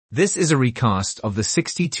This is a recast of the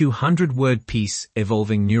 6,200-word piece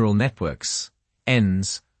Evolving Neural Networks,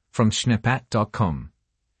 EnNs, from Schneepat.com.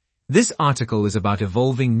 This article is about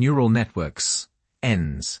evolving neural networks,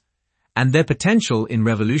 EnNs, and their potential in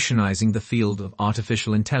revolutionizing the field of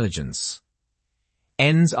artificial intelligence.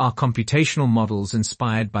 EnNs are computational models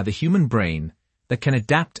inspired by the human brain that can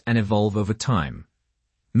adapt and evolve over time,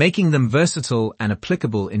 making them versatile and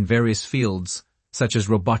applicable in various fields such as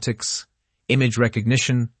robotics, image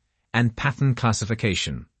recognition, and pattern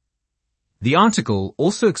classification. The article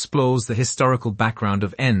also explores the historical background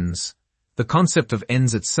of EnNs, the concept of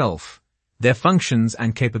EnNs itself, their functions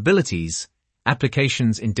and capabilities,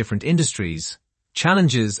 applications in different industries,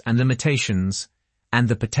 challenges and limitations, and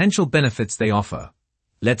the potential benefits they offer.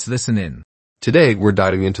 Let's listen in. Today, we're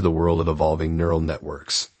diving into the world of evolving neural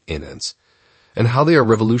networks, EnNs, and how they are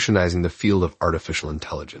revolutionizing the field of artificial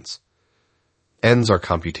intelligence. EnNs are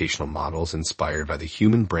computational models inspired by the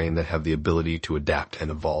human brain that have the ability to adapt and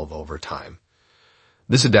evolve over time.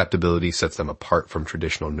 This adaptability sets them apart from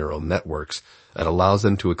traditional neural networks and allows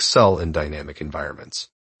them to excel in dynamic environments.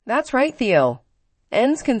 That's right, Theo.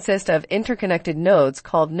 EnNs consist of interconnected nodes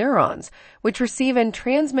called neurons, which receive and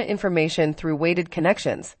transmit information through weighted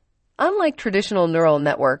connections. Unlike traditional neural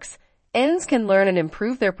networks, EnNs can learn and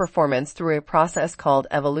improve their performance through a process called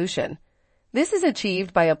evolution. This is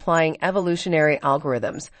achieved by applying evolutionary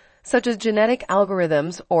algorithms, such as genetic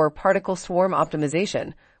algorithms or particle swarm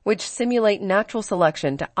optimization, which simulate natural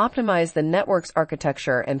selection to optimize the network's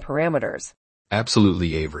architecture and parameters.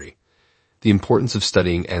 Absolutely, Avery. The importance of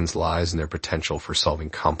studying EnNs lies in their potential for solving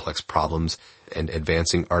complex problems and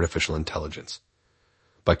advancing artificial intelligence.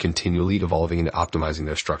 By continually evolving and optimizing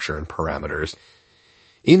their structure and parameters,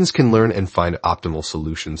 EnNs can learn and find optimal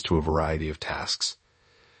solutions to a variety of tasks.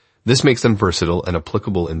 This makes them versatile and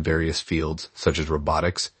applicable in various fields such as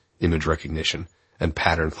robotics, image recognition, and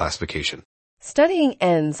pattern classification. Studying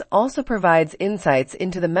EnNs also provides insights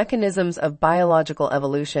into the mechanisms of biological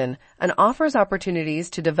evolution and offers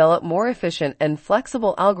opportunities to develop more efficient and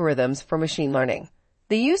flexible algorithms for machine learning.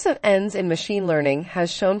 The use of EnNs in machine learning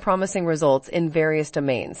has shown promising results in various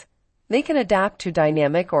domains. They can adapt to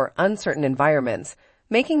dynamic or uncertain environments,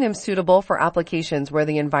 making them suitable for applications where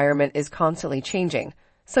the environment is constantly changing,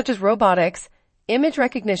 such as robotics, image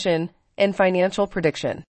recognition, and financial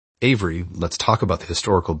prediction. Avery, let's talk about the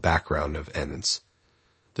historical background of EnNs.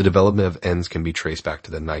 The development of EnNs can be traced back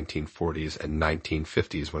to the 1940s and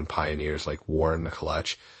 1950s when pioneers like Warren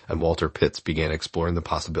Michalak and Walter Pitts began exploring the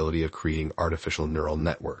possibility of creating artificial neural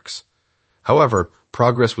networks. However,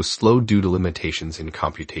 progress was slow due to limitations in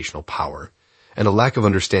computational power and a lack of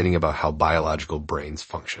understanding about how biological brains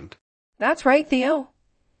functioned. That's right, Theo.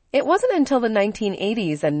 It wasn't until the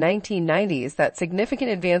 1980s and 1990s that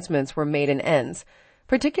significant advancements were made in EnNs,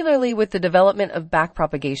 particularly with the development of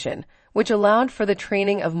backpropagation, which allowed for the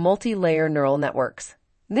training of multi-layer neural networks.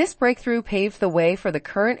 This breakthrough paved the way for the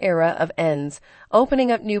current era of EnNs,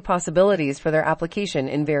 opening up new possibilities for their application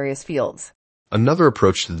in various fields. Another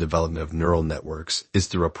approach to the development of neural networks is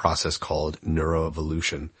through a process called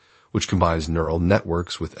neuroevolution, which combines neural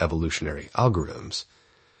networks with evolutionary algorithms.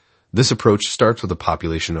 This approach starts with a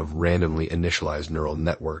population of randomly initialized neural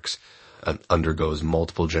networks and undergoes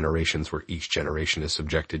multiple generations where each generation is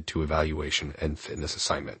subjected to evaluation and fitness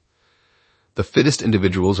assignment. The fittest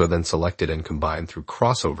individuals are then selected and combined through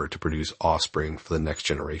crossover to produce offspring for the next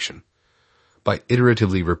generation. By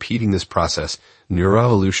iteratively repeating this process,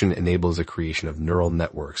 neuroevolution enables the creation of neural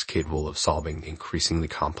networks capable of solving increasingly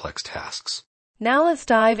complex tasks. Now let's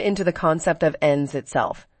dive into the concept of EnNs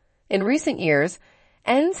itself. In recent years,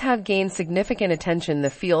 EnNs have gained significant attention in the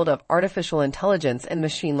field of artificial intelligence and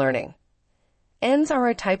machine learning. EnNs are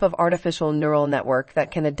a type of artificial neural network that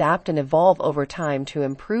can adapt and evolve over time to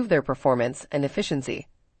improve their performance and efficiency.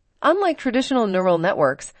 Unlike traditional neural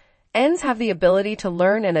networks, EnNs have the ability to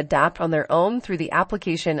learn and adapt on their own through the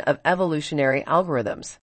application of evolutionary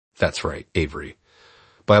algorithms. That's right, Avery.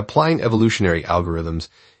 By applying evolutionary algorithms,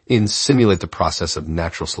 EnNs simulate the process of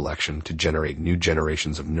natural selection to generate new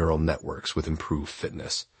generations of neural networks with improved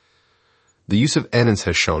fitness. The use of EnNs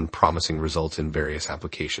has shown promising results in various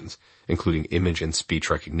applications, including image and speech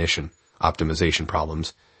recognition, optimization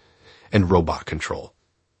problems, and robot control.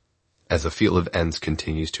 As the field of EnNs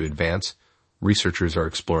continues to advance, researchers are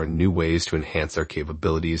exploring new ways to enhance their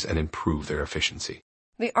capabilities and improve their efficiency.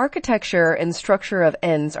 The architecture and structure of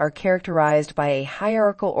EnNs are characterized by a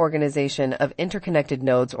hierarchical organization of interconnected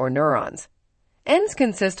nodes or neurons. EnNs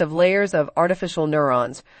consist of layers of artificial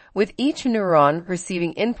neurons, with each neuron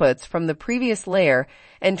receiving inputs from the previous layer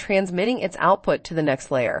and transmitting its output to the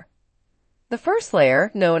next layer. The first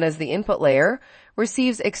layer, known as the input layer,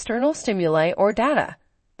 receives external stimuli or data.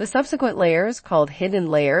 The subsequent layers, called hidden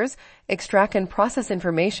layers, extract and process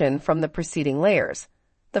information from the preceding layers.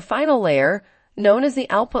 The final layer, known as the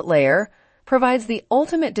output layer, provides the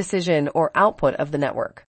ultimate decision or output of the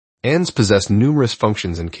network. EnNs possess numerous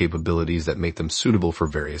functions and capabilities that make them suitable for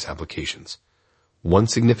various applications. One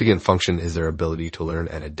significant function is their ability to learn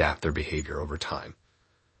and adapt their behavior over time.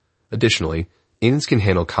 Additionally, EnNs can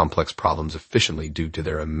handle complex problems efficiently due to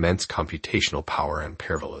their immense computational power and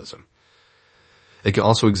parallelism. It can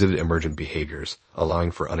also exhibit emergent behaviors,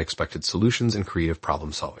 allowing for unexpected solutions and creative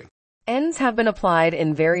problem solving. EnNs have been applied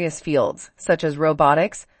in various fields, such as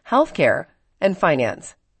robotics, healthcare, and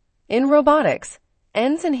finance. In robotics,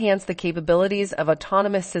 EnNs enhance the capabilities of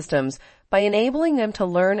autonomous systems by enabling them to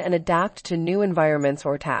learn and adapt to new environments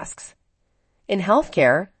or tasks. In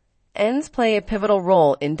healthcare, EnNs play a pivotal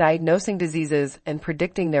role in diagnosing diseases and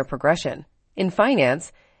predicting their progression. In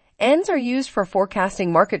finance, EnNs are used for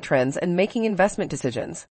forecasting market trends and making investment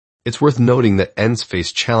decisions. It's worth noting that EnNs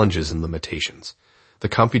face challenges and limitations. The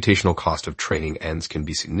computational cost of training EnNs can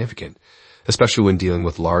be significant, especially when dealing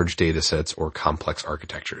with large datasets or complex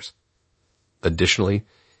architectures. Additionally,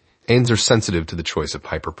 EnNs are sensitive to the choice of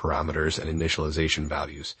hyperparameters and initialization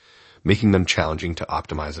values, making them challenging to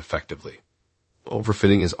optimize effectively.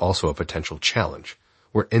 Overfitting is also a potential challenge,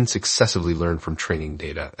 where EnNs excessively learn from training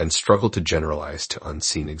data and struggle to generalize to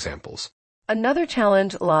unseen examples. Another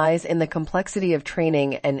challenge lies in the complexity of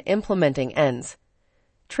training and implementing EnNs.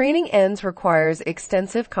 Training EnNs requires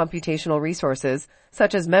extensive computational resources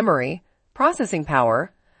such as memory, processing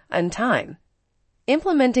power, and time.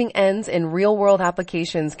 Implementing EnNs in real-world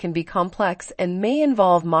applications can be complex and may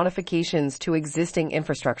involve modifications to existing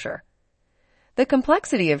infrastructure. The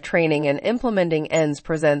complexity of training and implementing EnNs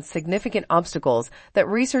presents significant obstacles that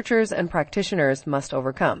researchers and practitioners must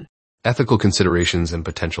overcome. Ethical considerations and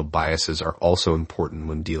potential biases are also important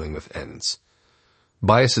when dealing with EnNs.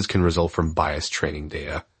 Biases can result from biased training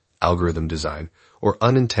data, algorithm design, or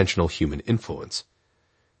unintentional human influence.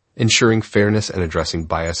 Ensuring fairness and addressing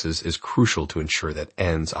biases is crucial to ensure that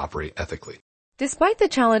EnNs operate ethically. Despite the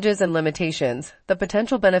challenges and limitations, the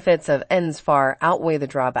potential benefits of EnNs far outweigh the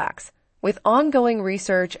drawbacks. With ongoing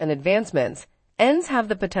research and advancements, EnNs have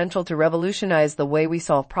the potential to revolutionize the way we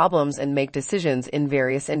solve problems and make decisions in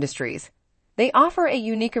various industries. They offer a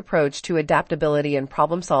unique approach to adaptability and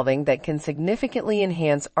problem solving that can significantly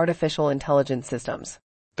enhance artificial intelligence systems.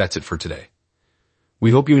 That's it for today.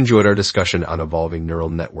 We hope you enjoyed our discussion on evolving neural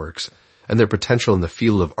networks and their potential in the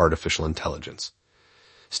field of artificial intelligence.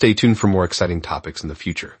 Stay tuned for more exciting topics in the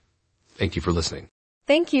future. Thank you for listening.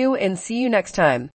 Thank you, and see you next time.